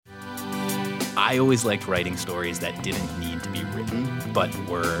I always liked writing stories that didn't need to be written, but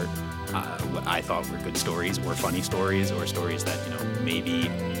were what I thought were good stories or funny stories or stories that, maybe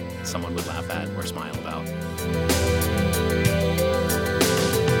someone would laugh at or smile about.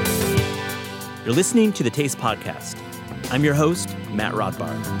 You're listening to the Taste Podcast. I'm your host, Matt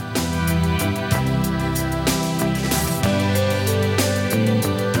Rodbard.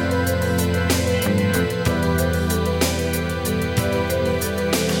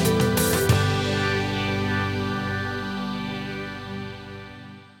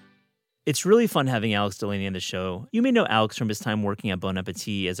 It's really fun having Alex Delaney on the show. You may know Alex from his time working at Bon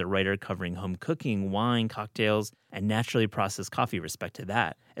Appetit as a writer covering home cooking, wine, cocktails, and naturally processed coffee, respect to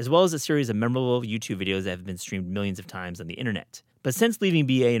that, as well as a series of memorable YouTube videos that have been streamed millions of times on the internet. But since leaving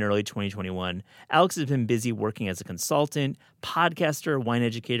BA in early 2021, Alex has been busy working as a consultant, podcaster, wine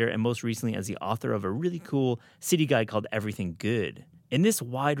educator, and most recently as the author of a really cool city guide called Everything Good. In this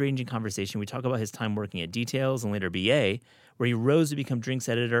wide-ranging conversation, we talk about his time working at Details and later BA, where he rose to become drinks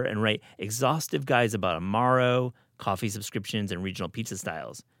editor and write exhaustive guides about Amaro, coffee subscriptions, and regional pizza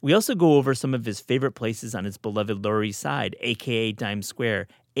styles. We also go over some of his favorite places on his beloved Lower East Side, a.k.a. Dime Square,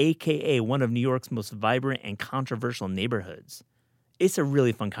 a.k.a. one of New York's most vibrant and controversial neighborhoods. It's a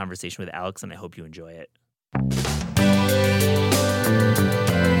really fun conversation with Alex, and I hope you enjoy it.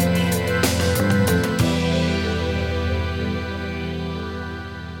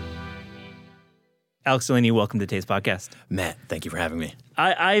 Alex Delaney, welcome to Taste Podcast. Matt, thank you for having me.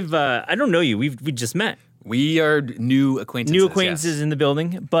 I don't know you. We just met. We are new acquaintances. New acquaintances yes. in the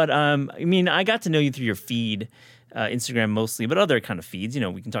building. But, I got to know you through your feed, Instagram mostly, but other kind of feeds.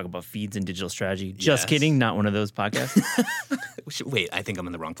 We can talk about feeds and digital strategy. Just kidding. Not one of those podcasts. Wait, I think I'm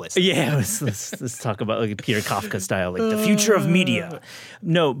in the wrong place. Yeah, let's talk about like Peter Kafka style, like the future of media.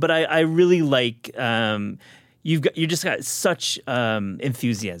 No, but I really like... you just got such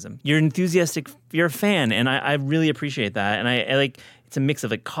enthusiasm. You're enthusiastic. You're a fan, and I really appreciate that. And I like it's a mix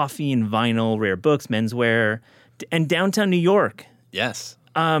of like coffee and vinyl, rare books, menswear, and downtown New York. Yes.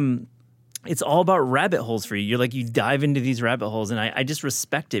 It's all about rabbit holes for you. You dive into these rabbit holes, and I just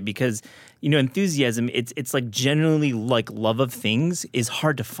respect it because enthusiasm. It's like generally like love of things is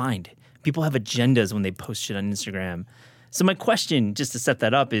hard to find. People have agendas when they post shit on Instagram. So my question, just to set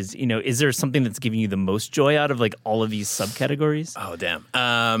that up, is there something that's giving you the most joy out of like all of these subcategories? Oh damn.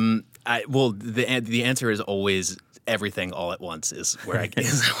 The answer is always everything all at once is where I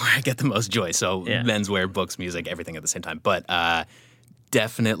get the most joy. So menswear, books, music, everything at the same time. But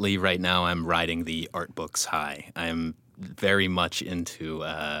definitely right now I'm riding the art books high. I'm very much into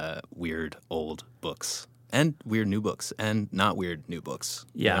weird old books. And weird new books, and not weird new books.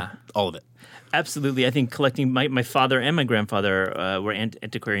 Yeah. All of it. Absolutely. I think collecting, my father and my grandfather were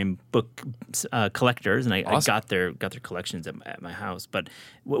antiquarian book collectors, and Awesome. I got their collections at my house. But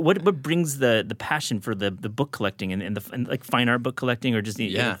what brings the passion for the book collecting and like fine art book collecting or just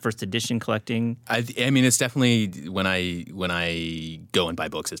first edition collecting? I mean, it's definitely, when I go and buy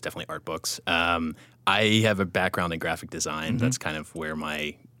books, it's definitely art books. I have a background in graphic design. Mm-hmm. That's kind of where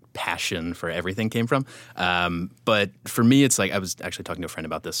my passion for everything came from. But for me, it's like, I was actually talking to a friend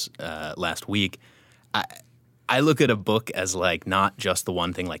about this last week. I look at a book as like not just the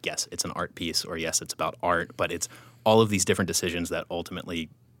one thing, like, yes, it's an art piece, or yes, it's about art, but it's all of these different decisions that ultimately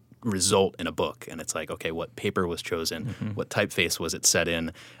result in a book. And it's like, okay, what paper was chosen? Mm-hmm. What typeface was it set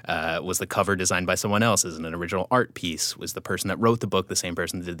in? Was the cover designed by someone else? Is it an original art piece? Was the person that wrote the book the same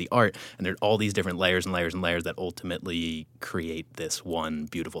person that did the art? And there's all these different layers and layers and layers that ultimately create this one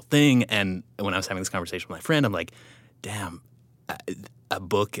beautiful thing. And when I was having this conversation with my friend, I'm like, damn,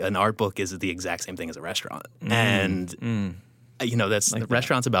 an art book is the exact same thing as a restaurant. And, that's like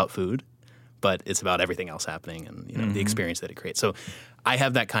restaurant's about food, but it's about everything else happening and the experience that it creates. So I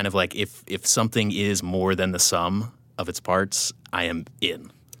have that kind of like, if something is more than the sum of its parts, I am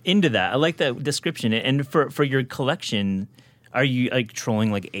into that. I like that description. And for your collection, are you like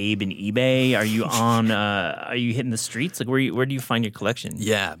trolling like Abe and eBay? Are you on? Are you hitting the streets? Like where do you find your collection?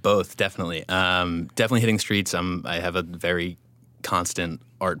 Yeah, both definitely. Definitely hitting streets. I have a very constant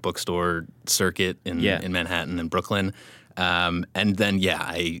art bookstore circuit in Manhattan and Brooklyn. And then,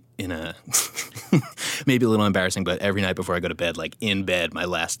 I in a maybe a little embarrassing, but every night before I go to bed, like in bed, my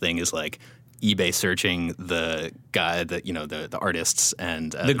last thing is like eBay searching the guy that the artists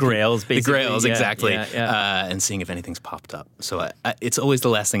and the grails, basically. The grails, exactly, and seeing if anything's popped up. So it's always the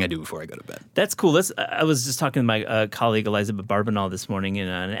last thing I do before I go to bed. That's cool. I was just talking to my colleague Elizabeth Barbanal this morning in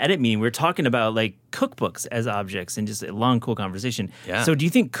an edit meeting. We were talking about like cookbooks as objects and just a long, cool conversation. Yeah. So do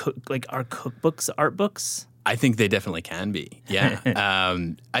you think are cookbooks art books? I think they definitely can be. Yeah.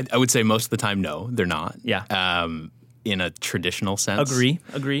 I would say most of the time, no, they're not. Yeah. In a traditional sense. Agree.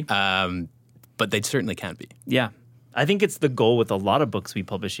 but they certainly can be. Yeah. I think it's the goal with a lot of books we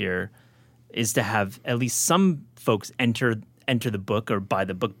publish here is to have at least some folks enter the book or buy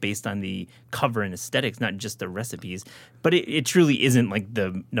the book based on the cover and aesthetics, not just the recipes. But it truly isn't like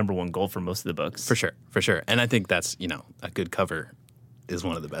the number one goal for most of the books. For sure. And I think that's, a good cover is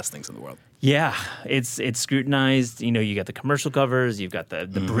one of the best things in the world. Yeah, it's scrutinized. You got the commercial covers, you've got the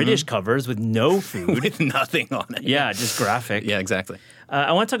British covers with no food. With nothing on it. Yeah, just graphic. Yeah, exactly.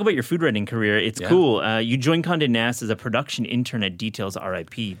 I want to talk about your food writing career. It's cool. You joined Condé Nast as a production intern at Details,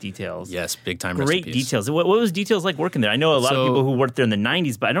 RIP, Details. Yes, big time Great recipes. Details. What was Details like working there? I know a lot of people who worked there in the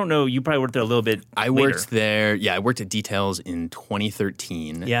 90s, but I don't know, you probably worked there a little bit I later. worked there, I worked at Details in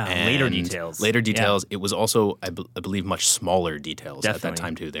 2013. Yeah, later and Details. Later Details. Yeah. It was also, I believe, much smaller Details Definitely. at that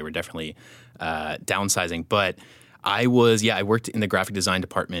time, too. They were definitely downsizing. But I worked in the graphic design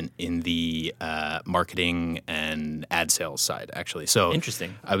department in the marketing and ad sales side, actually. So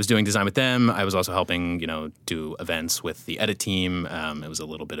Interesting. I was doing design with them. I was also helping, do events with the edit team. It was a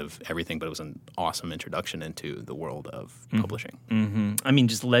little bit of everything, but it was an awesome introduction into the world of publishing. Mm-hmm. I mean,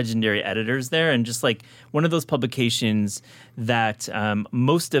 just legendary editors there, and just like one of those publications that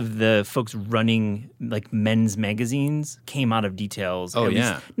most of the folks running like men's magazines came out of Details. Oh, at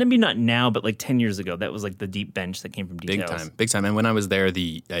yeah. least, maybe not now, but like 10 years ago. That was like the deep bench that came from Details. Big time. And when I was there,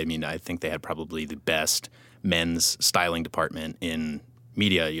 I think they had probably the best men's styling department in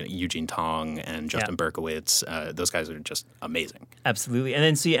media. Eugene Tong and Justin Berkowitz. Those guys are just amazing. Absolutely. And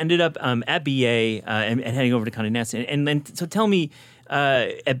then so you ended up at BA and heading over to Condé Nast. And then so tell me,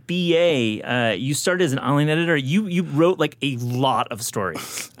 at BA, you started as an online editor. You wrote like a lot of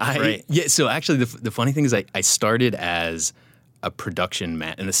stories. Right? Yeah. So actually, the funny thing is, I started as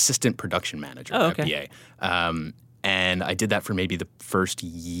an assistant production manager at BA. And I did that for maybe the first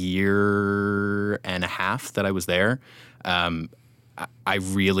year and a half that I was there. I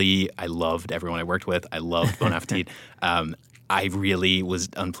loved everyone I worked with. I loved Bon Appetit. I really was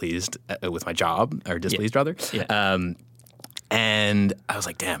unpleased with my job, or displeased rather. Yeah. And I was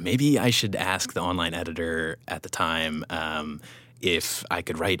like, damn, maybe I should ask the online editor at the time if I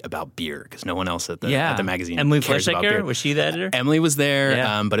could write about beer, because no one else at the magazine Emily cares about beer. Was she the editor? Emily was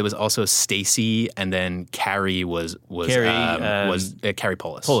there, but it was also Stacy, and then Carrie was Carrie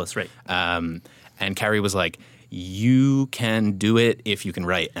Polis. Polis, right. And Carrie was like, you can do it if you can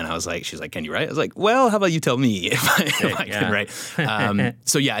write. And she's like, can you write? I was like, well, how about you tell me if I can write?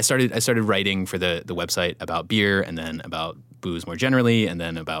 So I started writing for the website about beer, and then about booze more generally, and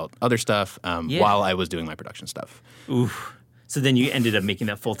then about other stuff while I was doing my production stuff. Oof. So then you ended up making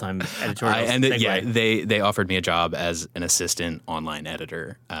that full-time editorial. They offered me a job as an assistant online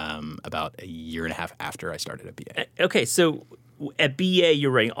editor about a year and a half after I started at BA. Okay, so at BA,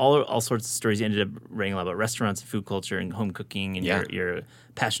 you're writing all sorts of stories. You ended up writing a lot about restaurants and food culture and home cooking, and you're a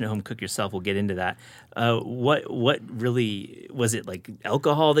passionate home cook yourself. We'll get into that. What really was it, like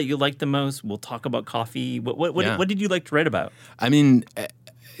alcohol that you liked the most? We'll talk about coffee. What did you like to write about? I mean,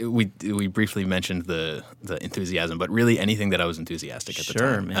 we briefly mentioned the enthusiasm, but really anything that I was enthusiastic at the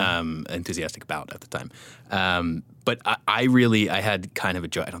time, enthusiastic about at the time. But I had kind of a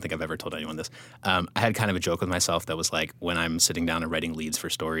joke. I don't think I've ever told anyone this. I had kind of a joke with myself that was like, when I'm sitting down and writing leads for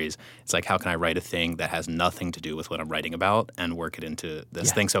stories, it's like, how can I write a thing that has nothing to do with what I'm writing about and work it into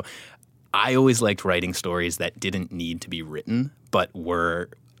this thing? So I always liked writing stories that didn't need to be written, but were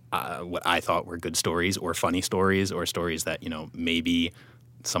what I thought were good stories, or funny stories, or stories that, maybe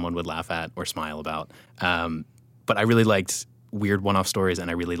someone would laugh at or smile about. But I really liked weird one-off stories, and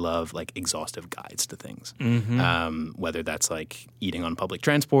I really love like exhaustive guides to things. Whether that's like eating on public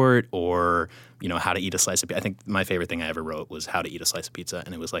transport, or how to eat a slice of pizza. I think my favorite thing I ever wrote was how to eat a slice of pizza,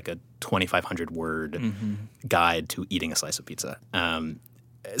 and it was like a 2,500 word guide to eating a slice of pizza.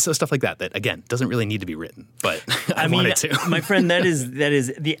 So stuff like that again doesn't really need to be written, but I wanted to. My friend, that is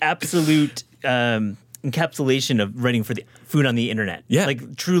the absolute encapsulation of writing for the food on the internet. Yeah.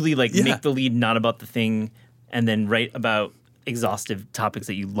 Like truly make the lead not about the thing, and then write about exhaustive topics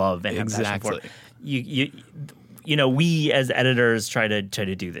that you love and have passion for. We as editors try to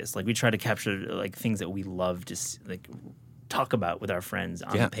do this. Like we try to capture like things that we love to like talk about with our friends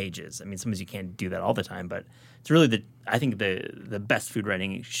on the pages. I mean, sometimes you can't do that all the time, but it's really I think the best food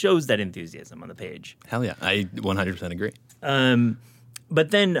writing shows that enthusiasm on the page. Hell yeah. I 100% agree.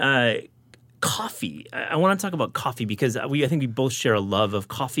 But then coffee. I want to talk about coffee because I think we both share a love of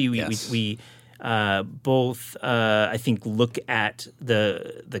coffee. We both, I think, look at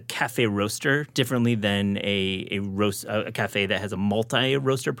the cafe roaster differently than a cafe that has a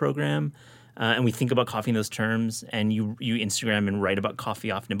multi-roaster program. and we think about coffee in those terms, and you Instagram and write about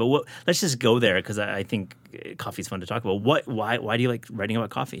coffee often. But let's just go there because I think coffee is fun to talk about. Why do you like writing about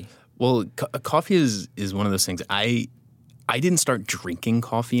coffee? Well, coffee is one of those things. I didn't start drinking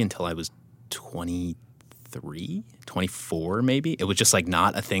coffee until I was 23, 24 maybe. It was just like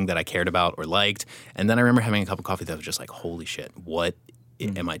not a thing that I cared about or liked. And then I remember having a cup of coffee that was just like, holy shit, what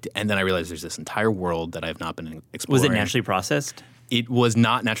am I and then I realized there's this entire world that I've not been exploring. Was it naturally processed? It was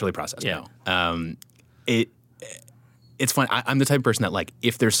not naturally processed, Yeah. no. It's fun. I'm the type of person that, like,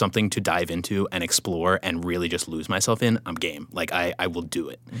 if there's something to dive into and explore and really just lose myself in, I'm game. Like, I will do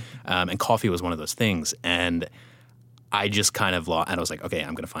it. And coffee was one of those things. And I just kind of and I was like, okay,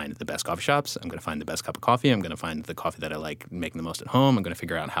 I'm going to find the best coffee shops. I'm going to find the best cup of coffee. I'm going to find the coffee that I like making the most at home. I'm going to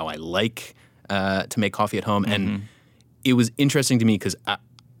figure out how I like to make coffee at home. And it was interesting to me because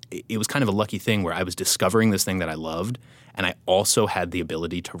it was kind of a lucky thing where I was discovering this thing that I loved, and I also had the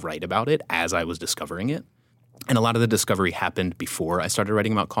ability to write about it as I was discovering it. And a lot of the discovery happened before I started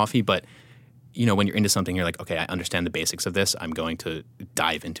writing about coffee, but you know, when you're into something, you're like, okay, I understand the basics of this. I'm going to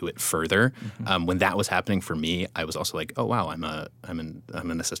dive into it further. When that was happening for me, I was also like, oh wow, I'm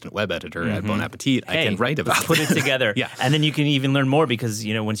an assistant web editor at Bon Appetit. Hey, I can write about put it together. Yeah. And then you can even learn more because,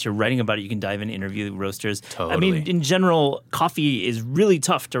 you know, once you're writing about it, you can dive in and interview roasters. Totally. I mean, in general, coffee is really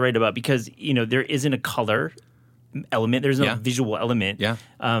tough to write about because, you know, there isn't a color element. There's no visual element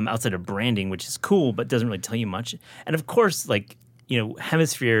outside of branding, which is cool, but doesn't really tell you much. And of course, like, you know,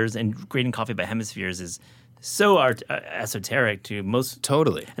 hemispheres and grading coffee by hemispheres is so esoteric to most.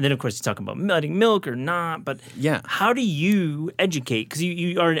 Totally. And then, of course, you talk about adding milk or not. But how do you educate? Because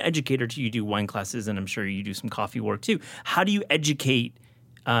you are an educator too. You do wine classes, and I'm sure you do some coffee work too. How do you educate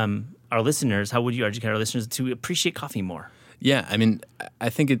our listeners? How would you educate our listeners to appreciate coffee more? Yeah, I mean, I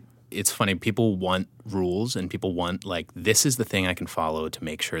think it's funny. People want rules, and people want, like, this is the thing I can follow to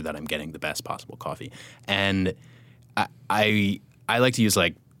make sure that I'm getting the best possible coffee. And I like to use,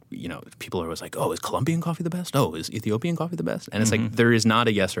 like, you know, people are always like, oh, is Colombian coffee the best? Oh, is Ethiopian coffee the best? And it's like, there is not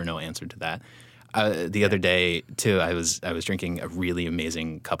a yes or no answer to that. The other day, too, I was drinking a really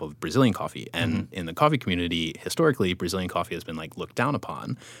amazing cup of Brazilian coffee. And in the coffee community, historically, Brazilian coffee has been, like, looked down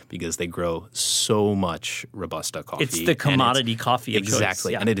upon because they grow so much Robusta coffee. It's the commodity coffee of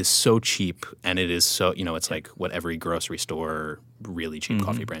exactly. choice. Yeah. And it is so cheap, and it is so, you know, it's like what every grocery store really cheap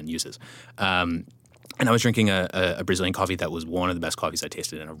coffee brand uses. And I was drinking a Brazilian coffee that was one of the best coffees I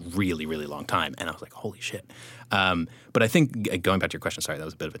tasted in a really, really long time. And I was like, holy shit. But I think, going back to your question, sorry, that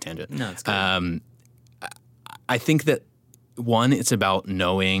was a bit of a tangent. No, it's good. I think that, one, it's about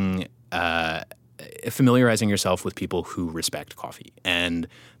knowing, familiarizing yourself with people who respect coffee. And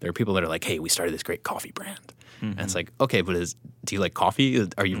there are people that are like, hey, we started this great coffee brand. And it's like, okay, but do you like coffee?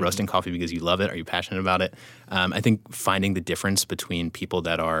 Are you roasting coffee because you love it? Are you passionate about it? I think finding the difference between people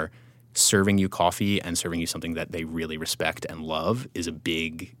that are serving you coffee and serving you something that they really respect and love is a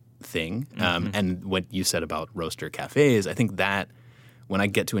big thing. And what you said about roaster cafes, I think that when I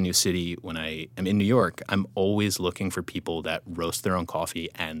get to a new city, when I am in New York, I'm always looking for people that roast their own coffee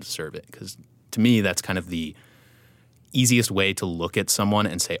and serve it. Because to me, that's kind of the easiest way to look at someone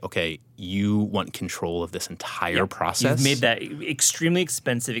and say, okay, you want control of this entire process. You've made that extremely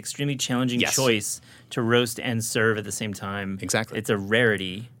expensive, extremely challenging choice to roast and serve at the same time. Exactly. It's a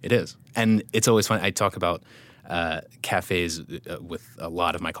rarity. It is. And it's always fun. I talk about cafes with a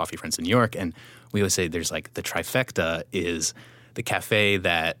lot of my coffee friends in New York, and we always say there's like the trifecta is the cafe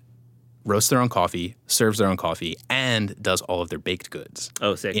that roasts their own coffee, serves their own coffee, and does all of their baked goods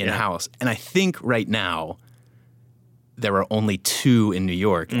in-house. And I think right now there are only two in New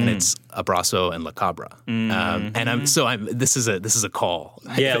York, and it's Abraço and La Cabra. This is a call.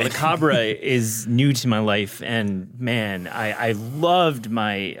 Yeah, La Cabra is new to my life, and man, I loved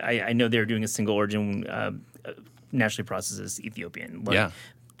I know they're doing a single origin, naturally processed Ethiopian.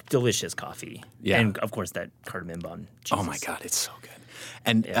 Delicious coffee. Yeah. And of course that cardamom bun. Jesus. Oh my God, it's so good.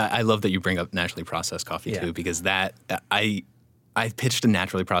 And I love that you bring up naturally processed coffee too, because that I pitched a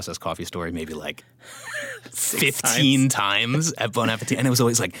naturally processed coffee story maybe like 15 times at Bon Appetit, and it was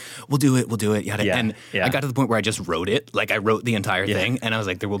always like, we'll do it. And I got to the point where I just wrote it. Like, I wrote the entire thing, and I was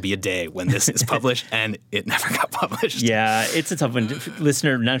like, there will be a day when this is published, and it never got published. Yeah, it's a tough one.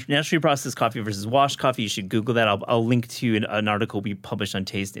 Listener, naturally processed coffee versus washed coffee, you should Google that. I'll link to an article we published on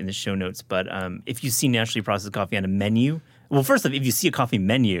Taste in the show notes. But if you see naturally processed coffee on a menu, well, first off, if you see a coffee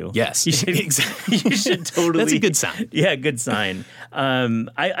menu, yes, you should totally. That's a good sign. Yeah, good sign.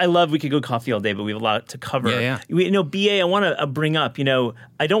 I love. We could go coffee all day, but we have a lot to cover. Yeah. BA. I want to bring up.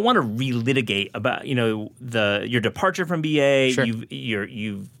 I don't want to relitigate about your departure from BA. Sure.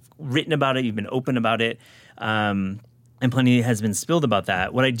 You've written about it. You've been open about it. And plenty has been spilled about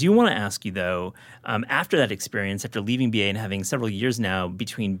that. What I do want to ask you, though, after that experience, after leaving BA and having several years now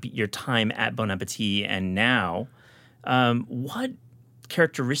between your time at Bon Appetit and now, what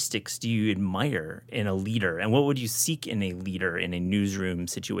characteristics do you admire in a leader? And what would you seek in a leader in a newsroom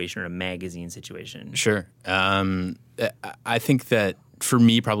situation or a magazine situation? Sure. I think that for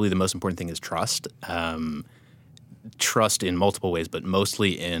me, probably the most important thing is trust. Trust in multiple ways, but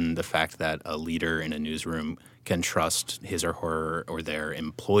mostly in the fact that a leader in a newsroom can trust his or her or their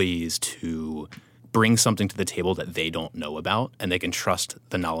employees to bring something to the table that they don't know about, and they can trust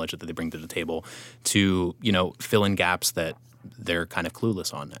the knowledge that they bring to the table to, fill in gaps that they're kind of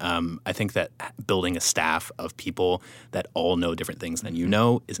clueless on. I think that building a staff of people that all know different things than you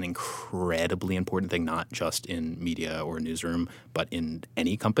know is an incredibly important thing, not just in media or newsroom, but in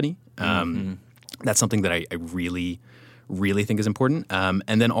any company. That's something that I really, really think is important. And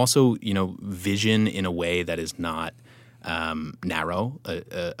then also, vision in a way that is not narrow,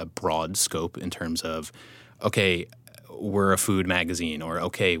 a broad scope in terms of, okay, we're a food magazine, or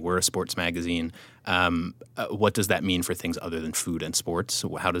okay, we're a sports magazine. What does that mean for things other than food and sports?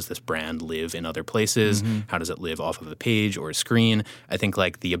 How does this brand live in other places? How does it live off of a page or a screen? I think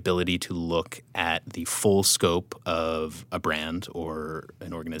the ability to look at the full scope of a brand or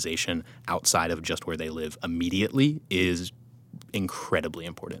an organization outside of just where they live immediately is incredibly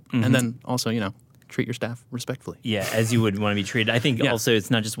important. And then also, treat your staff respectfully. Yeah, as you would want to be treated. I think also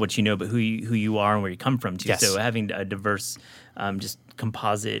it's not just what you know, but who you are and where you come from too. Yes. So having a diverse, just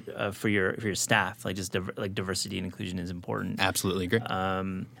composite for your staff, diversity and inclusion is important. Absolutely agree.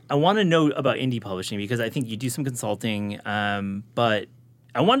 I want to know about indie publishing because I think you do some consulting, but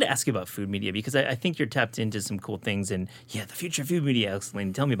I wanted to ask you about food media because I think you're tapped into some cool things. And the future of food media, Alex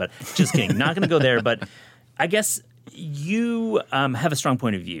Delaney, tell me about it. Just kidding, not going to go there, but I guess you have a strong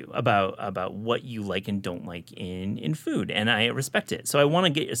point of view about what you like and don't like in food, and I respect it. So I want to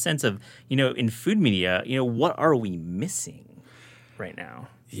get a sense of, in food media, what are we missing right now?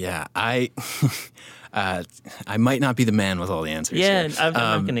 Yeah, I might not be the man with all the answers. Yeah, here. I'm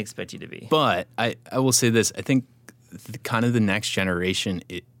not going to expect you to be. But I will say this. I think kind of the next generation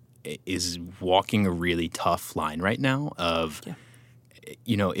is walking a really tough line right now of,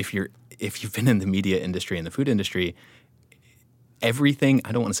 if you've been in the media industry and the food industry, everything,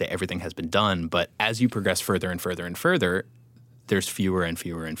 I don't want to say everything has been done, but as you progress further and further and further, there's fewer and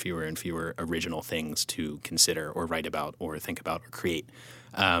fewer and fewer and fewer original things to consider or write about or think about or create.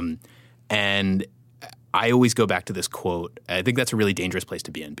 And I always go back to this quote. I think that's a really dangerous place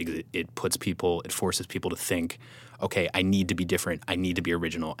to be in because it forces people to think, okay, I need to be different. I need to be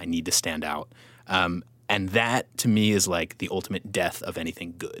original. I need to stand out. And that, to me, is the ultimate death of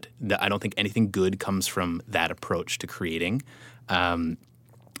anything good. I don't think anything good comes from that approach to creating. I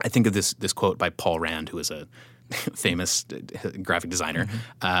think of this quote by Paul Rand, who is a famous graphic designer.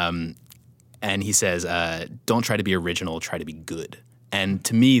 And he says, don't try to be original, try to be good. And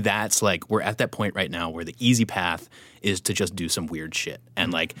to me, that's we're at that point right now where the easy path is to just do some weird shit.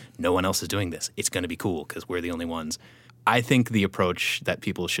 And no one else is doing this. It's going to be cool because we're the only ones. I think the approach that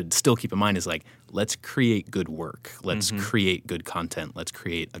people should still keep in mind is let's create good work. Let's create good content. Let's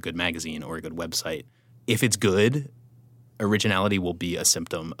create a good magazine or a good website. If it's good, originality will be a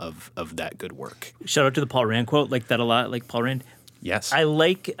symptom of that good work. Shout out to the Paul Rand quote, like that a lot, like Paul Rand. Yes. I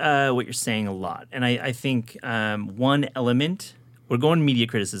like what you're saying a lot. And I think one element, we're going media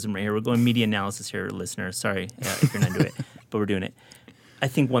criticism right here. We're going media analysis here, listeners. Sorry if you're not into it, but we're doing it. I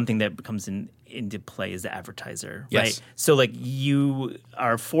think one thing that comes into play is the advertiser, yes. right? So you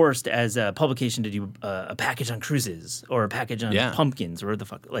are forced as a publication to do a package on cruises or a package on pumpkins or the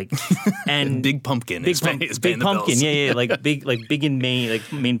fuck and Big Pumpkin is paying Big the Pumpkin, bills. yeah, big in Maine,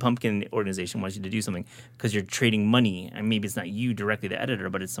 Maine Pumpkin organization wants you to do something because you're trading money, and maybe it's not you directly, the editor,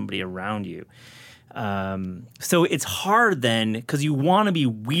 but it's somebody around you. So it's hard then because you want to be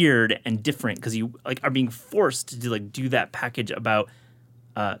weird and different because you are being forced to do that package about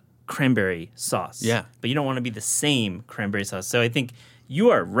cranberry sauce. Yeah. But you don't want to be the same cranberry sauce. So I think you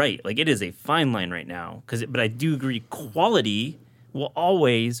are right. It is a fine line right now. But I do agree quality will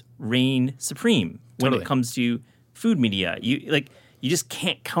always reign supreme when it comes to food media. You just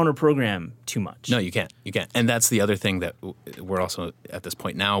can't counter program too much. No, you can't. And that's the other thing that we're also at this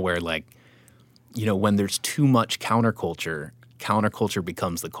point now where when there's too much counterculture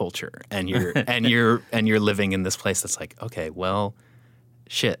becomes the culture. And you're living in this place that's okay, well,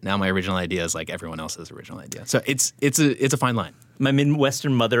 shit, now my original idea is everyone else's original idea. So it's a fine line. My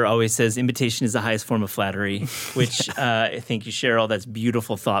Midwestern mother always says imitation is the highest form of flattery, which I think you share all that's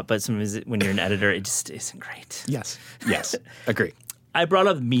beautiful thought, but sometimes when you're an editor, it just isn't great. Yes, agree. I brought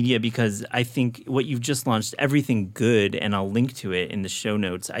up media because I think what you've just launched, Everything Good, and I'll link to it in the show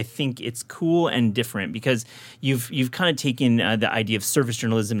notes. I think it's cool and different because you've kind of taken the idea of service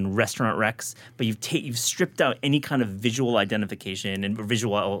journalism and restaurant recs, but you've stripped out any kind of visual identification and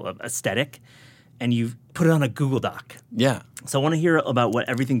visual aesthetic, and you've put it on a Google Doc. Yeah. So I want to hear about what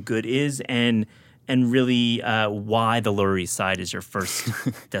Everything Good is and really why the Lower East Side is your first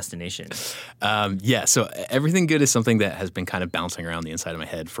destination. So Everything Good is something that has been kind of bouncing around the inside of my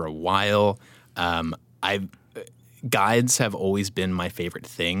head for a while. Guides have always been my favorite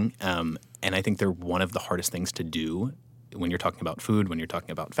thing, and I think they're one of the hardest things to do when you're talking about food, when you're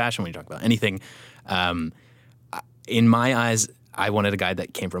talking about fashion, when you're talking about anything. In my eyes, I wanted a guide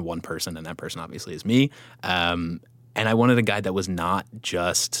that came from one person, and that person obviously is me. And I wanted a guide that was not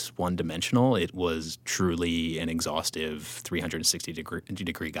just one-dimensional. It was truly an exhaustive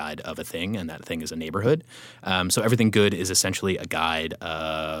 360-degree guide of a thing, and that thing is a neighborhood. So Everything Good is essentially a guide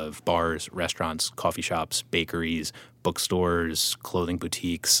of bars, restaurants, coffee shops, bakeries, bookstores, clothing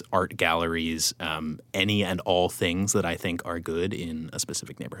boutiques, art galleries, any and all things that I think are good in a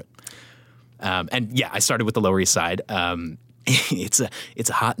specific neighborhood. I started with the Lower East Side. It's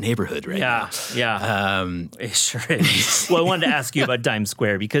a hot neighborhood right now. Yeah. It sure is. Well, I wanted to ask you about Dime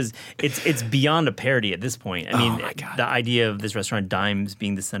Square because it's beyond a parody at this point. I mean, the idea of this restaurant Dimes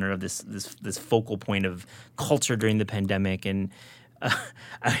being the center of this focal point of culture during the pandemic, and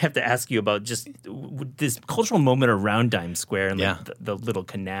I have to ask you about just this cultural moment around Dime Square and the little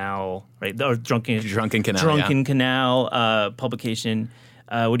canal, right? Or Drunken Canal publication.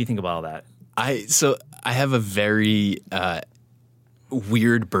 What do you think about all that? I have a very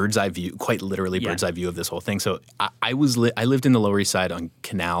weird bird's eye view, quite literally bird's eye view of this whole thing. So I lived in the Lower East Side on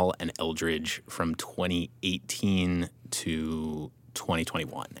Canal and Eldridge from 2018 to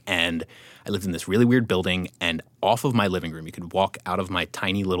 2021. And I lived in this really weird building, and off of my living room, you could walk out of my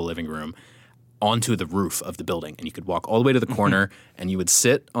tiny little living room onto the roof of the building, and you could walk all the way to the corner, and you would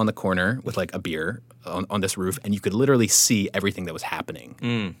sit on the corner with like a beer on this roof, and you could literally see everything that was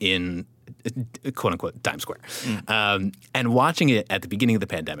happening in quote unquote Dime Square. And watching it at the beginning of the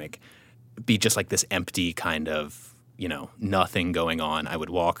pandemic be just like this empty kind of, nothing going on. I would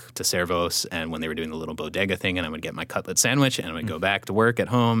walk to Servos, and when they were doing the little bodega thing, and I would get my cutlet sandwich, and I would go back to work at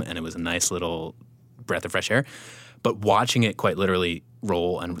home, and it was a nice little breath of fresh air. But watching it quite literally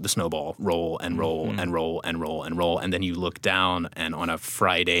roll and the snowball roll and roll and roll and roll and roll, and then you look down, and on a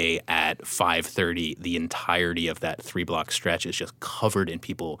Friday at 5:30, the entirety of that 3-block stretch is just covered in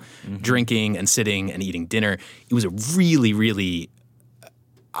people drinking and sitting and eating dinner. It was a really, really,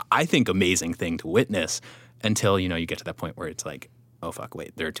 I think, amazing thing to witness until you get to that point where it's like, oh fuck,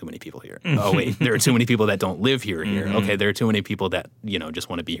 wait, there are too many people here. Oh wait, there are too many people that don't live here. Okay, there are too many people that just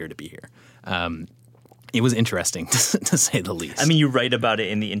want to be here to be here. It was interesting, to say the least. I mean, you write about it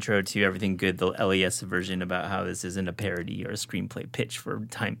in the intro to Everything Good, the LES version, about how this isn't a parody or a screenplay pitch for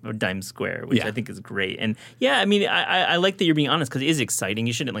Dime Square, which I think is great. And I mean, I like that you're being honest because it is exciting.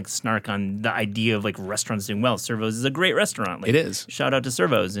 You shouldn't snark on the idea of restaurants doing well. Servos is a great restaurant. It is. Shout out to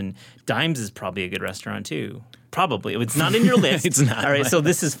Servos. And Dimes is probably a good restaurant too. Probably. It's not in your list. It's not. All right, so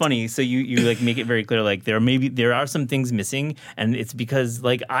this is funny. So you make it very clear there are some things missing, and it's because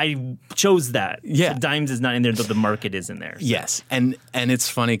I chose that. Yeah. So Dimes is not in there, but the market is in there. So. Yes. And it's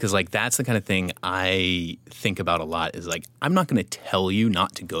funny because that's the kind of thing I think about a lot is I'm not going to tell you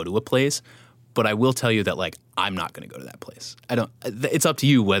not to go to a place, but I will tell you that I'm not going to go to that place. It's up to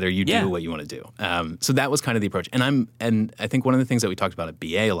you whether you do what you want to do. So that was kind of the approach. And I think one of the things that we talked about at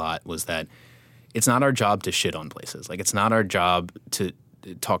BA a lot was that it's not our job to shit on places. It's not our job to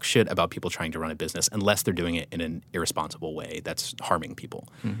talk shit about people trying to run a business unless they're doing it in an irresponsible way that's harming people.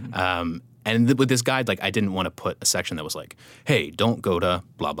 And with this guide, I didn't want to put a section that was hey, don't go to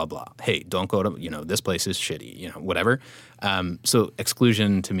blah, blah, blah. Hey, don't go to, this place is shitty, whatever. So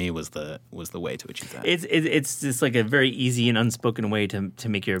exclusion to me was the way to achieve that. It's just a very easy and unspoken way to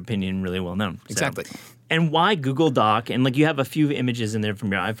make your opinion really well known. Exactly. And why Google Doc? And you have a few images in there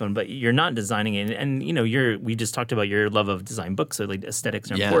from your iPhone, but you're not designing it. And we just talked about your love of design books, so aesthetics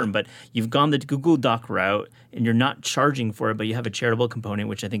are important. But you've gone the Google Doc route, and you're not charging for it, but you have a charitable component,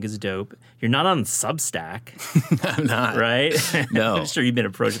 which I think is dope. You're not on Substack. I'm not. Right? No. I'm sure you've been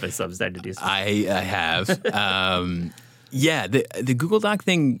approached by Substack to do something. I have. The Google Doc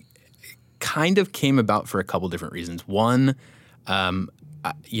thing kind of came about for a couple different reasons. One,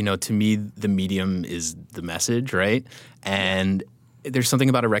 to me, the medium is the message, right? And there's something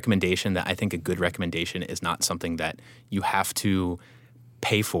about a recommendation that I think a good recommendation is not something that you have to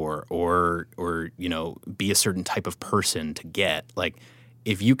pay for or be a certain type of person to get.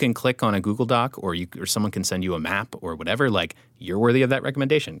 if you can click on a Google Doc or someone can send you a map or whatever, like you're worthy of that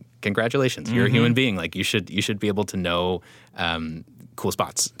recommendation. Congratulations, you're a human being. Like you should be able to know cool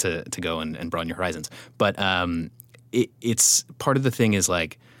spots to go and broaden your horizons. But it's part of the thing is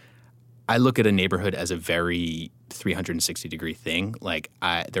like I look at a neighborhood as a very 360-degree thing. Like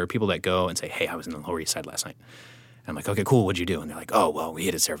there are people that go and say, "Hey, I was in the Lower East Side last night." And I'm like, "Okay, cool. What'd you do?" And they're like, "Oh, well, we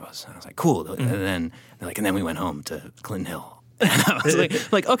hit at Servos." And I was like, "Cool." And then they're like, "And then we went home to Clinton Hill." And I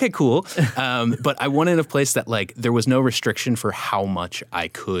was like, okay, cool. But I wanted a place that like there was no restriction for how much I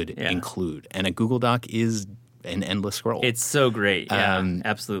could include. And a Google Doc is an endless scroll. It's so great. Yeah,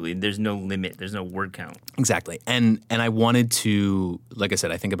 absolutely. There's no limit. There's no word count. Exactly. And I wanted to, like I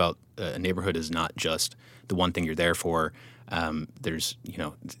said, I think about a neighborhood as not just the one thing you're there for. There's,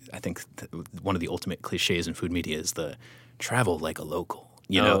 I think one of the ultimate cliches in food media is the travel like a local.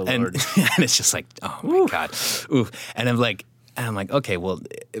 And it's just like, oh my God. Oof. And I'm like, okay, well,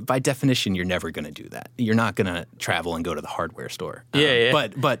 by definition, you're never going to do that. You're not going to travel and go to the hardware store.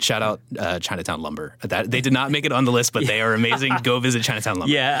 But shout out Chinatown Lumber. They did not make it on the list, but they are amazing. Go visit Chinatown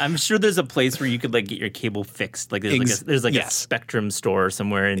Lumber. Yeah, I'm sure there's a place where you could like get your cable fixed. Like there's a Spectrum store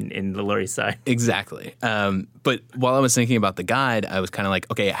somewhere in the Lower East Side. Exactly. But while I was thinking about the guide, I was kind of like,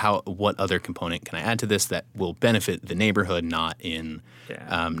 okay, what other component can I add to this that will benefit the neighborhood, not in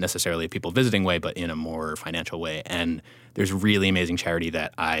necessarily a people visiting way, but in a more financial way? And there's really amazing charity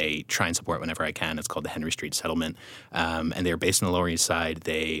that I try and support whenever I can. It's called the Henry Street Settlement, and they're based in the Lower East Side.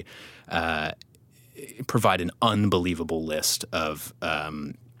 They provide an unbelievable list of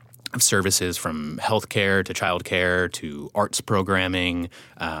services from healthcare to childcare to arts programming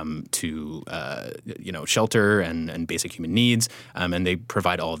to shelter and basic human needs, and they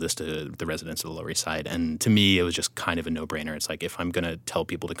provide all of this to the residents of the Lower East Side. And to me, it was just kind of a no-brainer. It's like if I'm going to tell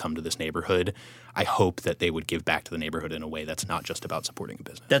people to come to this neighborhood, I hope that they would give back to the neighborhood in a way that's not just about supporting a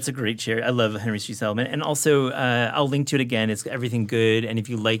business. That's a great share. I love Henry Street Settlement. And also, I'll link to it again. It's everything good. And if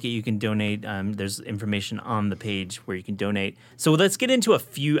you like it, you can donate. There's information on the page where you can donate. So let's get into a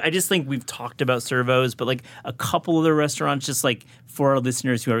few. I just think we've talked about Servos, but like a couple of the restaurants, just like for our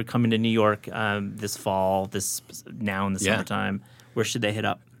listeners who are coming to New York this fall, now in the summertime, where should they hit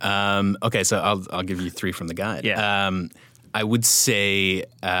up? Okay, so I'll give you three from the guide. Yeah. I would say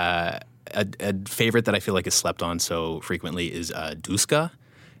a favorite that I feel like is slept on so frequently is Duska,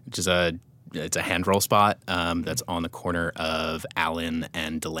 which is it's a hand roll spot that's on the corner of Allen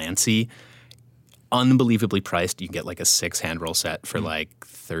and Delancey. Unbelievably priced. You can get like a 6 hand roll set for like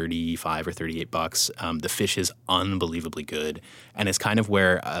 $35 or $38. The fish is unbelievably good, and it's kind of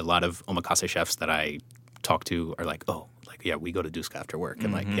where a lot of omakase chefs that I talk to are like, oh, like yeah, we go to Duska after work,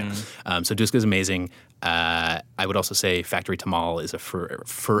 and like yeah. So Duska is amazing. I would also say Factory Tamal is a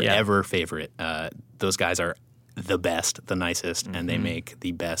forever favorite. Those guys are the best, the nicest, and they make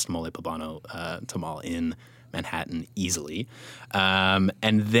the best mole poblano tamal in Manhattan easily. And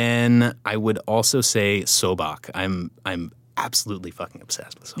then I would also say Sobak. I'm absolutely fucking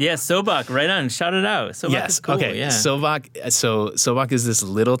obsessed with Sobak. Yeah, Sobak, right on. Shout it out. Sobak is cool. Okay. Yeah. Sobak. So Sobak is this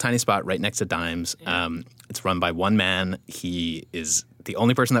little tiny spot right next to Dimes. It's run by one man. He is the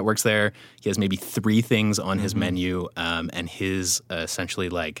only person that works there. He has maybe 3 things on his menu, and his essentially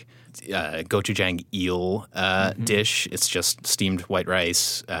like gochujang eel dish. It's just steamed white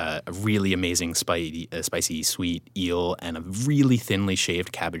rice, a really amazing spicy sweet eel, and a really thinly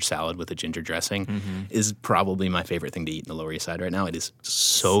shaved cabbage salad with a ginger dressing is probably my favorite thing to eat in the Lower East Side right now. It is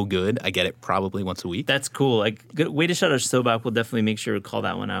so good. I get it probably once a week. That's cool. Like, good way to shout out Sobak. We'll definitely make sure to call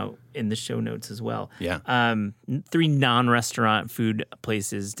that one out in the show notes as well. Yeah. 3 non-restaurant food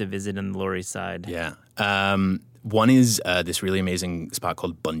places to visit in the Lower East Side. Yeah. One is this really amazing spot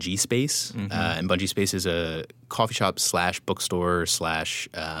called Bungee Space. And Bungee Space is a coffee shop / bookstore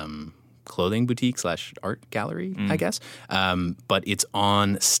 / clothing boutique / art gallery, I guess. But it's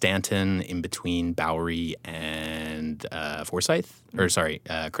on Stanton in between Bowery and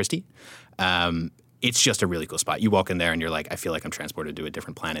Christie. It's just a really cool spot. You walk in there and you're like, I feel like I'm transported to a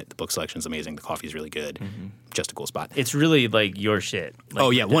different planet. The book selection's amazing. The coffee's really good. Just a cool spot. It's really like your shit. Like, oh,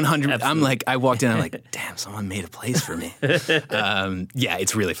 yeah, 100. Absolutely. I'm like, I walked in and I'm like, damn, someone made a place for me. Yeah,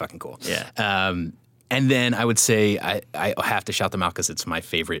 it's really fucking cool. Yeah. And then I would say I have to shout them out because it's my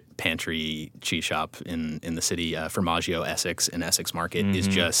favorite pantry cheese shop in the city. Formaggio Essex in Essex Market is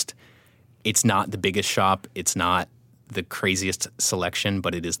just, it's not the biggest shop. It's not the craziest selection,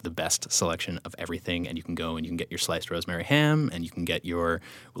 but it is the best selection of everything. And you can go and you can get your sliced rosemary ham, and you can get your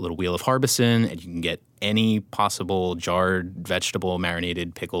little wheel of harbison, and you can get any possible jarred vegetable,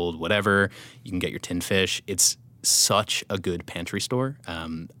 marinated, pickled, whatever. You can get your tinned fish. It's such a good pantry store.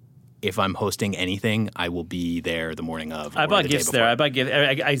 if I'm hosting anything, I will be there the morning of. I or bought the day gifts there. before. I bought gifts.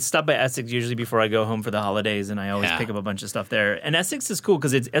 I stop by Essex usually before I go home for the holidays, and I always Yeah. pick up a bunch of stuff there. And Essex is cool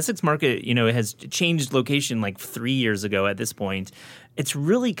because Essex Market, it has changed location like 3 years ago at this point. It's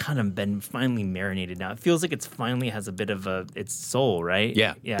really kind of been finally marinated now. It feels like it's finally has a bit of its soul, right?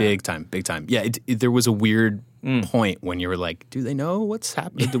 Yeah, big time. Yeah, there was a weird point when you were like, do they know what's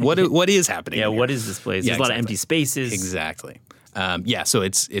happening? What is happening? Yeah, here? what is this place? Yeah, There's a lot of exactly. empty spaces. Exactly. So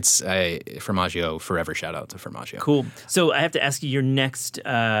it's Formaggio, forever shout out to Formaggio. Cool. So I have to ask you your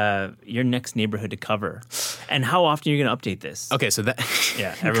next neighborhood to cover, and how often you're going to update this? Okay, so that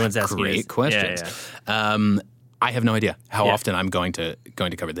Yeah, everyone's asking. great this. questions. Yeah. I have no idea how Yeah. often I'm going to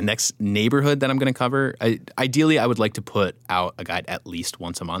cover the next neighborhood that I'm going to cover. Ideally, I would like to put out a guide at least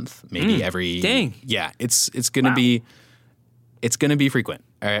once a month, maybe every. Dang. Yeah, it's going to be frequent,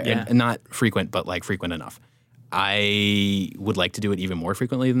 Yeah. and not frequent, but like frequent enough. I would like to do it even more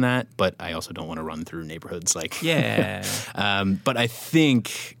frequently than that, but I also don't want to run through neighborhoods like. Yeah. But I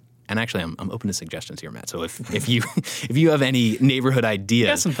think, and actually, I'm open to suggestions here, Matt. So if you have any neighborhood ideas,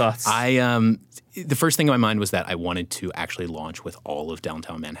 Got some thoughts. The first thing in my mind was that I wanted to actually launch with all of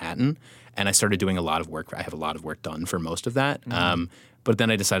downtown Manhattan, and I started doing a lot of work. I have a lot of work done for most of that, but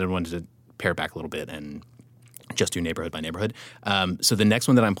then I decided I wanted to pare back a little bit and just do neighborhood by neighborhood. So the next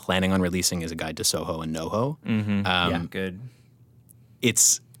one that I'm planning on releasing is a guide to Soho and NoHo. Yeah, good.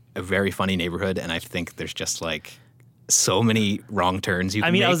 It's a very funny neighborhood, and I think there's just like so many wrong turns you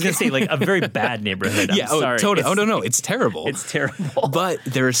can make. I was going to say like a very bad neighborhood. I'm sorry. Totally. It's- No, it's terrible. It's terrible. But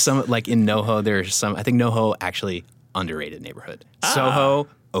there's some, like in NoHo, I think NoHo actually underrated neighborhood. Soho,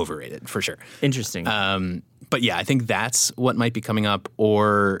 overrated, for sure. Interesting. But yeah, I think that's what might be coming up.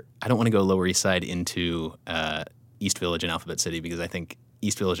 Or I don't want to go Lower East Side into East Village and Alphabet City, because I think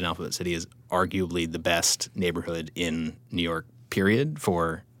East Village and Alphabet City is arguably the best neighborhood in New York, period,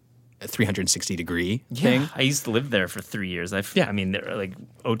 for a 360-degree thing. I used to live there for 3 years. I mean, there, like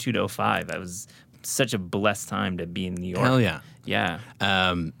 02 to 05. I was such a blessed time to be in New York. Hell yeah. Yeah.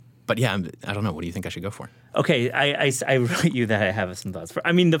 But yeah, I don't know. What do you think I should go for? Okay, I wrote you that I have some thoughts.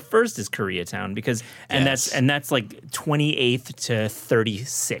 I mean, the first is Koreatown because, Yes. that's like 28th to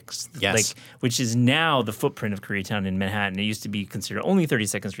 36th, Yes. like which is now the footprint of Koreatown in Manhattan. It used to be considered only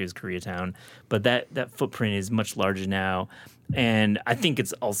 32nd Street as Koreatown, but that footprint is much larger now. And I think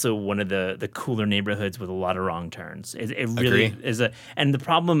it's also one of the cooler neighborhoods with a lot of wrong turns. It really Agree. is and the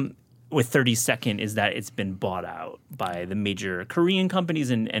problem with 32nd is that it's been bought out by the major Korean companies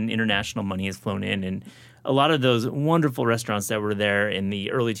and international money has flown in. And a lot of those wonderful restaurants that were there in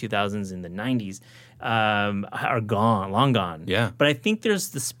the early 2000s and the 90s are gone, long gone. Yeah. But I think there's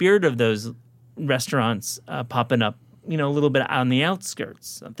the spirit of those restaurants popping up, a little bit on the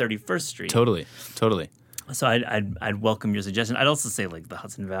outskirts of 31st Street. Totally. So I'd welcome your suggestion. I'd also say like the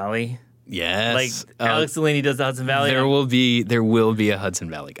Hudson Valley. Yes. Like Alex Delaney does the Hudson Valley. There will be a Hudson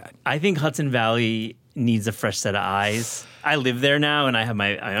Valley guide. I think Hudson Valley needs a fresh set of eyes. I live there now, and I have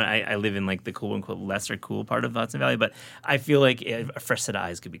I live in like the quote unquote lesser cool part of Hudson Valley, but I feel like a fresh set of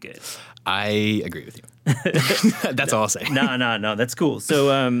eyes could be good. I agree with you. That's all I'll say. No, that's cool. So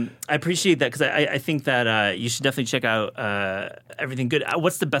I appreciate that because I think that you should definitely check out Everything Good.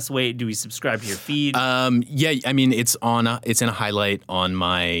 What's the best way? Do we subscribe to your feed? Yeah, I mean it's in a highlight on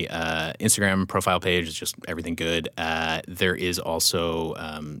my Instagram profile page. It's just Everything Good. There is also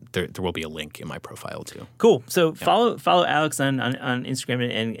there will be a link in my profile too. Cool. So follow Alex on Instagram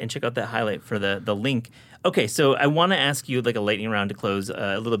and check out that highlight for the link. Okay, so I want to ask you like a lightning round to close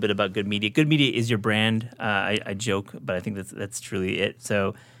a little bit about Good Media. Good Media is your brand. I joke, but I think that's truly it.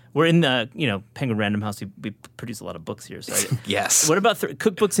 So we're in the Penguin Random House. We produce a lot of books here. So Yes. what about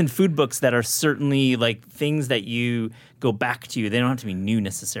cookbooks and food books that are certainly like things that you go back to? They don't have to be new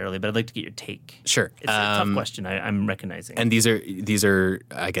necessarily, but I'd like to get your take. Sure. It's a tough question. I'm recognizing. And these are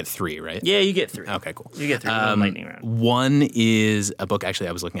I get 3, right? yeah, you get 3. Okay, cool. You get 3. Lightning round. One is a book actually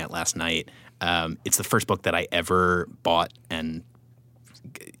I was looking at last night. It's the first book that I ever bought, and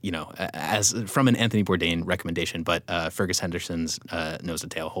as from an Anthony Bourdain recommendation, but Fergus Henderson's Nose to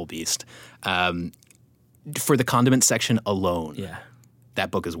Tail Whole Beast. For the condiment section alone, Yeah. that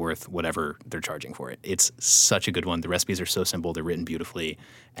book is worth whatever they're charging for it. It's such a good one. The recipes are so simple. They're written beautifully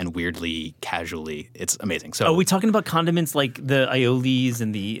and weirdly casually. It's amazing. So Are we talking about condiments like the aiolis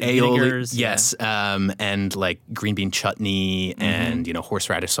and the aioli, vinegars? yes, and like green bean chutney and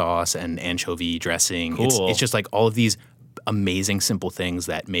horseradish sauce and anchovy dressing. Cool. It's just like all of these amazing simple things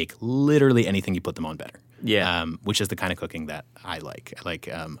that make literally anything you put them on better. Yeah. Which is the kind of cooking that I like. I like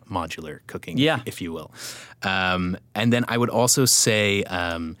modular cooking, Yeah. if you will. And then I would also say,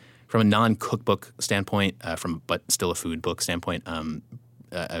 from a non-cookbook standpoint, but still a food book standpoint,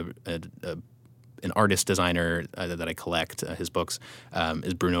 an artist designer that I collect his books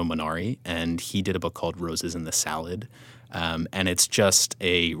is Bruno Monari, and he did a book called Roses in the Salad. And it's just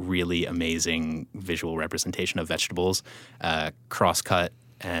a really amazing visual representation of vegetables, cross-cut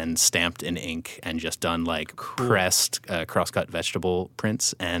and stamped in ink and just done like pressed cross-cut vegetable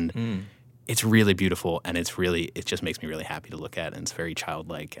prints. And it's really beautiful, and it just makes me really happy to look at, and it's very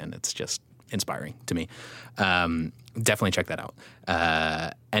childlike, and it's just inspiring to me. Definitely check that out.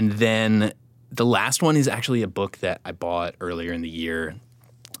 And then the last one is actually a book that I bought earlier in the year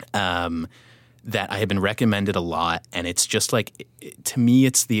that I have been recommended a lot, and it's just like, to me,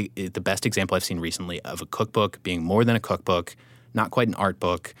 it's the best example I've seen recently of a cookbook being more than a cookbook, not quite an art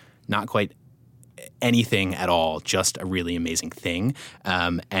book, not quite anything at all, just a really amazing thing.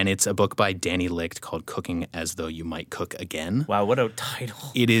 And it's a book by Danny Licht called Cooking as Though You Might Cook Again. Wow, what a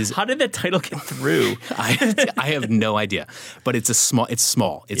title. It is. How did that title get through? I have no idea. But it's small.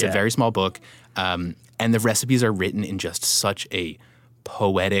 It's a very small book. And the recipes are written in just such a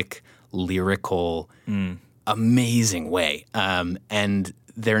poetic, lyrical, amazing way. And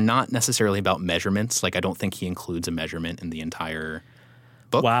they're not necessarily about measurements. Like, I don't think he includes a measurement in the entire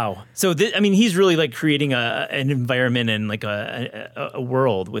book. Wow. So, he's really like creating an environment and like a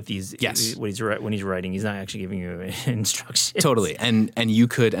world with these. Yes. When he's writing, he's not actually giving you instructions. Totally. And you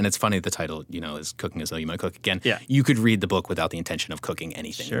could, and it's funny, the title, is Cooking as Though You Might Cook Again. Yeah. You could read the book without the intention of cooking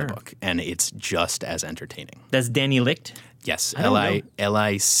anything in Sure. the book. And it's just as entertaining. That's Danny Licht? Yes. I don't know.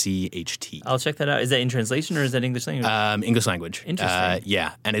 Licht. I'll check that out. Is that in translation or is that English language? English language. Interesting.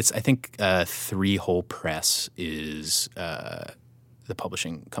 Yeah. And it's, I think, Three Hole Press is the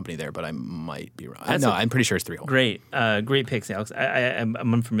publishing company there, but I might be wrong. I'm pretty sure it's Three Hole. Great. Great picks, Alex. I'm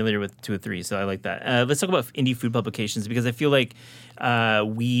unfamiliar with 2 or 3, so I like that. Let's talk about indie food publications, because I feel like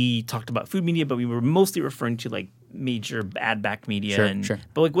we talked about food media, but we were mostly referring to like major ad-backed media. Sure.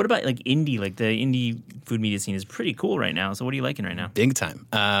 But like, what about like indie? Like the indie food media scene is pretty cool right now. So what are you liking right now? Big time.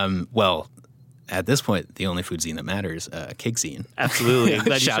 Well, at this point, the only food zine that matters, Cake Zine.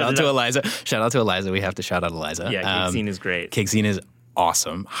 Absolutely. Shout out to Eliza. Shout out to Eliza. We have to shout out Eliza. Yeah, Cake Zine is great. Cake Zine is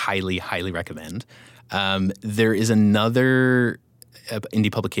awesome. Highly, highly recommend. There is another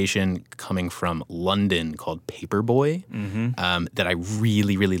indie publication coming from London called Paperboy that I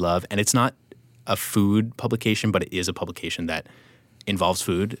really, really love. And it's not a food publication, but it is a publication that involves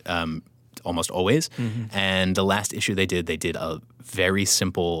food almost always. And the last issue they did a very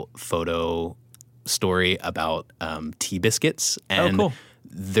simple photo story about tea biscuits. And cool.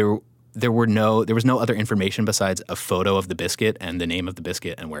 There was no other information besides a photo of the biscuit and the name of the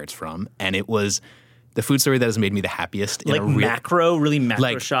biscuit and where it's from. And it was the food story that has made me the happiest. Like really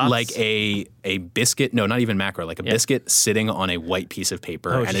macro shots? Like a biscuit, no, not even macro, like a biscuit sitting on a white piece of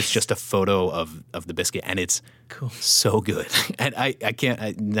paper, and it's just a photo of the biscuit, and it's so good. And I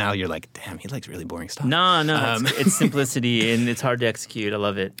can't, now you're like, damn, he likes really boring stuff. No, it's simplicity, and it's hard to execute. I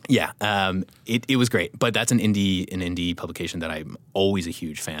love it. Yeah, it was great. But that's an indie publication that I'm always a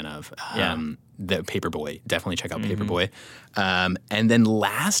huge fan of. The Paperboy. Definitely check out Paperboy. And then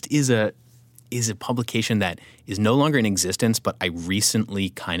last is a publication that is no longer in existence, but I recently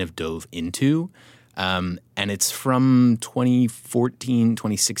kind of dove into. And it's from 2014,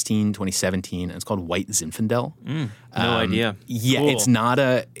 2016, 2017, and it's called White Zinfandel. No idea. Yeah,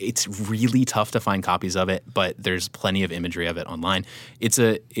 cool. It's really tough to find copies of it, but there's plenty of imagery of it online. It's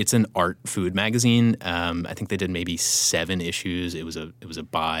an art food magazine. I think they did maybe 7 issues. It was a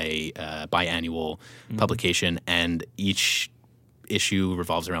biannual publication, and each issue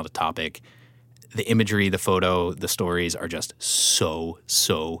revolves around a topic. The imagery, the photo, the stories are just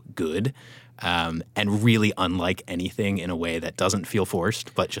so good, and really unlike anything in a way that doesn't feel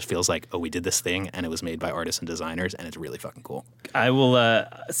forced, but just feels like, oh, we did this thing, and it was made by artists and designers, and it's really fucking cool. I will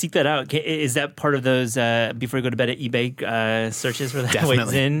seek that out. Is that part of those before you go to bed at eBay searches for that? Definitely.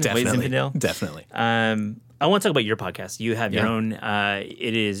 White Zinfandel? Definitely. I want to talk about your podcast. You have your own.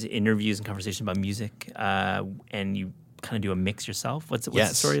 It is interviews and conversations about music, and you kind of do a mix yourself. What's the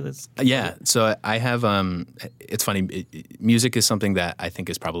story? So I have. It's funny. Music is something that I think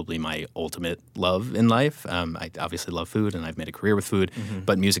is probably my ultimate love in life. I obviously love food, and I've made a career with food.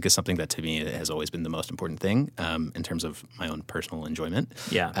 But music is something that to me has always been the most important thing in terms of my own personal enjoyment.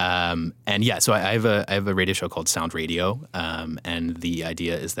 So I have a radio show called Sound Radio, and the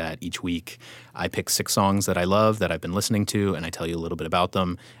idea is that each week I pick 6 songs that I love that I've been listening to, and I tell you a little bit about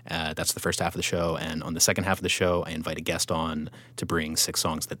them. That's the first half of the show, and on the second half of the show, I invite a guest guest on to bring 6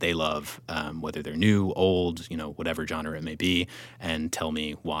 songs that they love, whether they're new, old, whatever genre it may be, and tell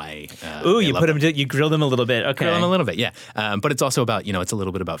me why. You grill them a little bit. Okay. Grill them a little bit, yeah. But it's also about, it's a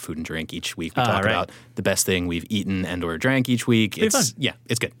little bit about food and drink each week. We talk about the best thing we've eaten and or drank each week. It's fun. Yeah,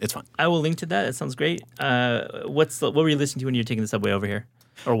 it's good. It's fun. I will link to that. It sounds great. What were you listening to when you were taking the subway over here?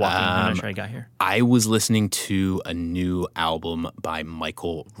 Or walking? I'm not sure I got here. I was listening to a new album by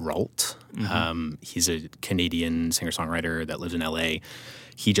Michael Rult. He's a Canadian singer-songwriter that lives in LA.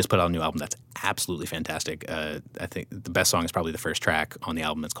 He just put out a new album that's absolutely fantastic. I think the best song is probably the first track on the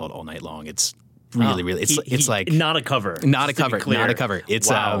album. It's called All Night Long. It's really, it's like not a cover. Not a cover. Not a cover.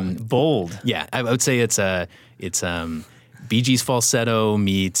 It's bold. Yeah, I would say it's Bee Gees falsetto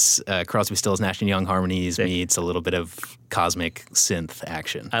meets Crosby, Stills, Nash & Young harmonies meets a little bit of cosmic synth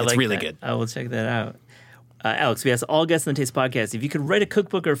action. It's really good. I will check that out. Alex, we asked all guests on the Taste Podcast if you could write a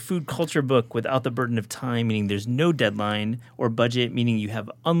cookbook or food culture book without the burden of time, meaning there's no deadline, or budget, meaning you have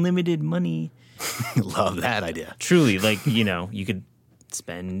unlimited money. Love that idea. Truly, you could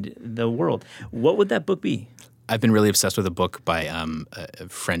spend the world. What would that book be? I've been really obsessed with a book by a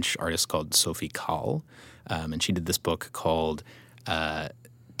French artist called Sophie Calle, and she did this book called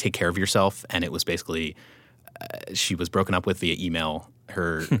Take Care of Yourself, and it was basically she was broken up with via email.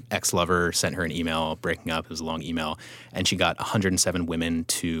 Her ex-lover sent her an email breaking up. It was a long email, and she got 107 women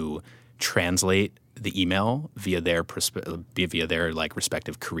to translate the email via their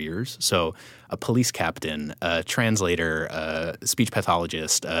respective careers. So a police captain, a translator, a speech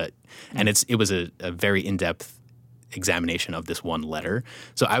pathologist, and it was a very in-depth examination of this one letter.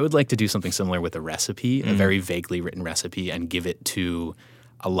 So I would like to do something similar with a recipe, a very vaguely written recipe, and give it to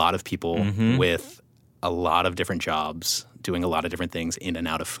a lot of people with a lot of different jobs, doing a lot of different things in and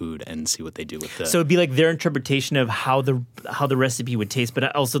out of food, and see what they do with the. So it'd be like their interpretation of how the recipe would taste,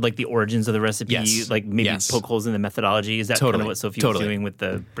 but also like the origins of the recipe, like maybe poke holes in the methodology. Is that kind of what Sophie was doing with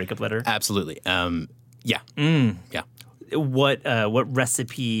the breakup letter? Absolutely. Yeah. Yeah. What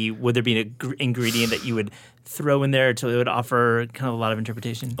recipe would there be an ingredient that you would throw in there to it would offer kind of a lot of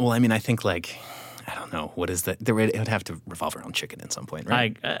interpretation? Well, I mean, I think I don't know. What is that? It would have to revolve around chicken at some point,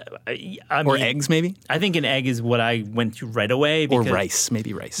 right? Or eggs, maybe? I think an egg is what I went to right away. Or rice,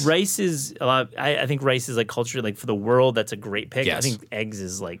 maybe rice. Rice is a lot. I think rice is like culture, like for the world, that's a great pick. Yes. I think eggs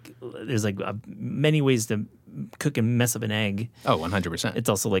is there's many ways to cook and mess up an egg. Oh, 100%. It's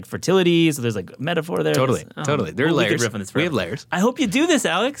also like fertility, so there's like a metaphor there. Totally. There are layers. We have layers. I hope you do this,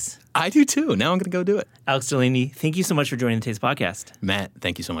 Alex. I do too. Now I'm going to go do it. Alex Delaney, thank you so much for joining the Taste Podcast. Matt,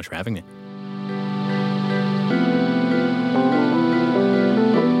 thank you so much for having me.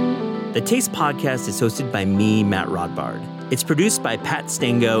 The Taste Podcast is hosted by me, Matt Rodbard. It's produced by Pat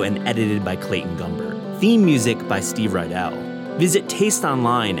Stango and edited by Clayton Gumber. Theme music by Steve Rydell. Visit Taste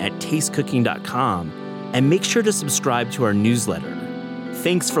online at tastecooking.com and make sure to subscribe to our newsletter.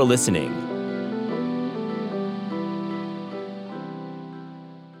 Thanks for listening.